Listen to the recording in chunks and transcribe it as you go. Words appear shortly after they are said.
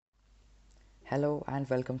Hello and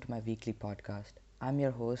welcome to my weekly podcast. I'm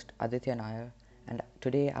your host Aditya Nair, and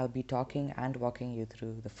today I'll be talking and walking you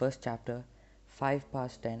through the first chapter, 5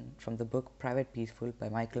 past 10, from the book Private Peaceful by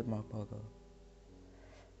Michael Morpurgo.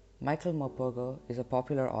 Michael Morpurgo is a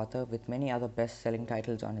popular author with many other best selling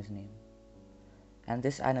titles on his name. And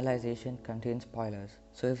this analyzation contains spoilers,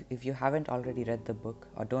 so if you haven't already read the book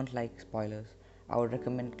or don't like spoilers, I would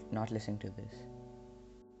recommend not listening to this.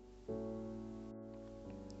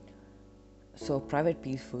 So, Private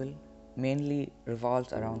Peaceful mainly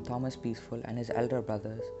revolves around Thomas Peaceful and his elder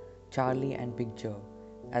brothers, Charlie and Big Joe,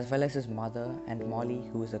 as well as his mother and Molly,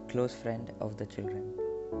 who is a close friend of the children.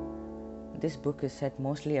 This book is set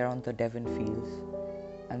mostly around the Devon fields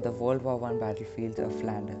and the World War I battlefields of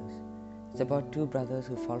Flanders. It's about two brothers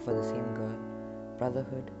who fall for the same girl,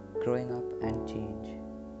 brotherhood, growing up, and change.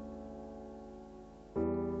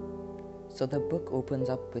 So the book opens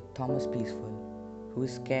up with Thomas Peaceful, who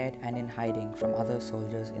is scared and in hiding from other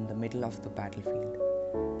soldiers in the middle of the battlefield.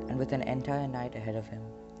 And with an entire night ahead of him,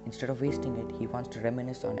 instead of wasting it, he wants to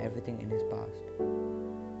reminisce on everything in his past.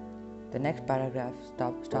 The next paragraph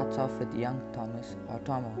starts off with young Thomas, or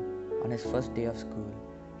Tomo, on his first day of school,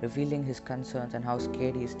 revealing his concerns and how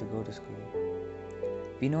scared he is to go to school.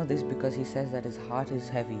 We know this because he says that his heart is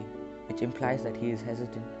heavy, which implies that he is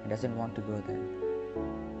hesitant and doesn't want to go there.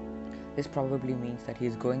 This probably means that he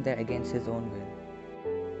is going there against his own will.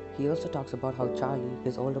 He also talks about how Charlie,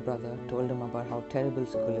 his older brother, told him about how terrible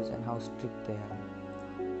school is and how strict they are.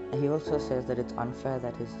 And he also says that it's unfair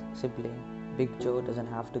that his sibling, Big Joe, doesn't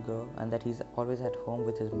have to go and that he's always at home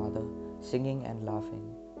with his mother, singing and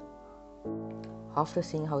laughing. After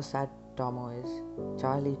seeing how sad Tomo is,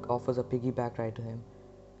 Charlie offers a piggyback ride to him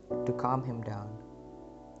to calm him down.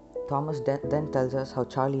 Thomas then tells us how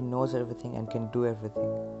Charlie knows everything and can do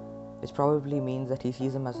everything, which probably means that he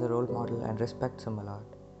sees him as a role model and respects him a lot.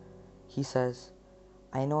 He says,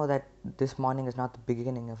 "I know that this morning is not the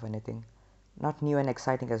beginning of anything, not new and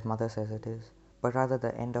exciting as mother says it is, but rather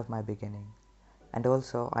the end of my beginning. And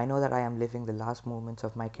also, I know that I am living the last moments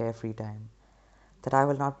of my carefree time, that I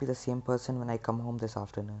will not be the same person when I come home this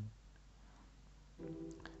afternoon."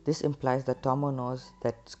 This implies that Tomo knows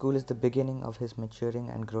that school is the beginning of his maturing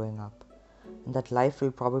and growing up, and that life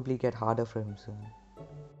will probably get harder for him soon.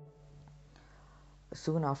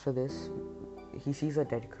 Soon after this, he sees a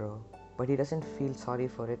dead crow, but he doesn't feel sorry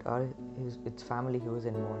for it or its family who is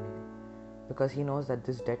in mourning, because he knows that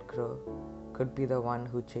this dead crow could be the one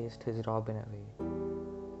who chased his robin away.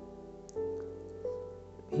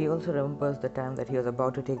 He also remembers the time that he was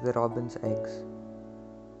about to take the robin's eggs,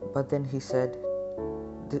 but then he said,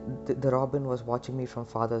 the robin was watching me from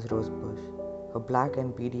father's rose bush, her black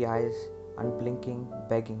and beady eyes unblinking,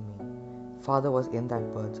 begging me. Father was in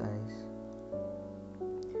that bird's eyes.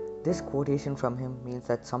 This quotation from him means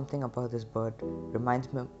that something about this bird reminds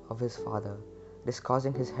him of his father, thus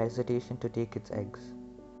causing his hesitation to take its eggs.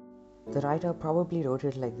 The writer probably wrote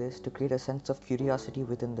it like this to create a sense of curiosity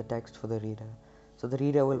within the text for the reader, so the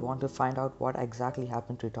reader will want to find out what exactly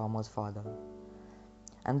happened to Tomo's father.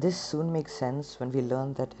 And this soon makes sense when we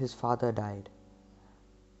learn that his father died.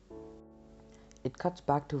 It cuts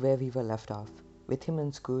back to where we were left off. With him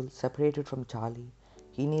in school, separated from Charlie,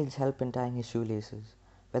 he needs help in tying his shoelaces,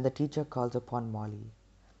 when the teacher calls upon Molly.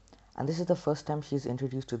 And this is the first time she is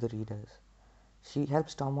introduced to the readers. She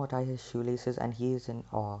helps Tomo tie his shoelaces and he is in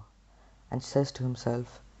awe, and says to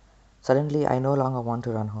himself, "Suddenly I no longer want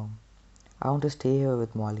to run home. I want to stay here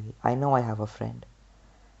with Molly. I know I have a friend."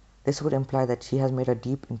 This would imply that she has made a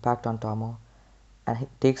deep impact on Tomo and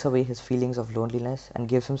takes away his feelings of loneliness and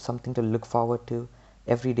gives him something to look forward to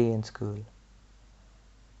every day in school.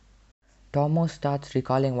 Tomo starts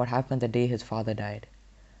recalling what happened the day his father died.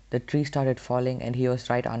 The tree started falling and he was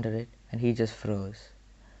right under it and he just froze.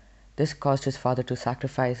 This caused his father to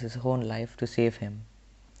sacrifice his own life to save him.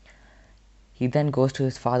 He then goes to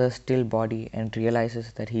his father's still body and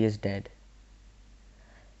realizes that he is dead.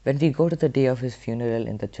 When we go to the day of his funeral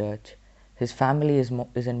in the church, his family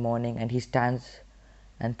is in mourning and he stands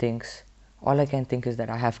and thinks, "All I can think is that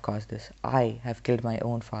I have caused this. I have killed my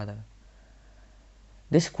own father."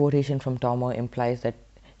 This quotation from Tomo implies that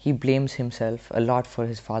he blames himself a lot for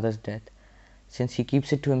his father's death, since he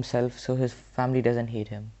keeps it to himself so his family doesn't hate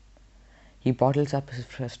him. He bottles up his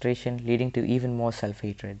frustration, leading to even more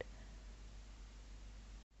self-hatred.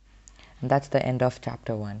 And that's the end of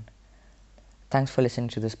chapter 1. Thanks for listening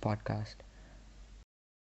to this podcast.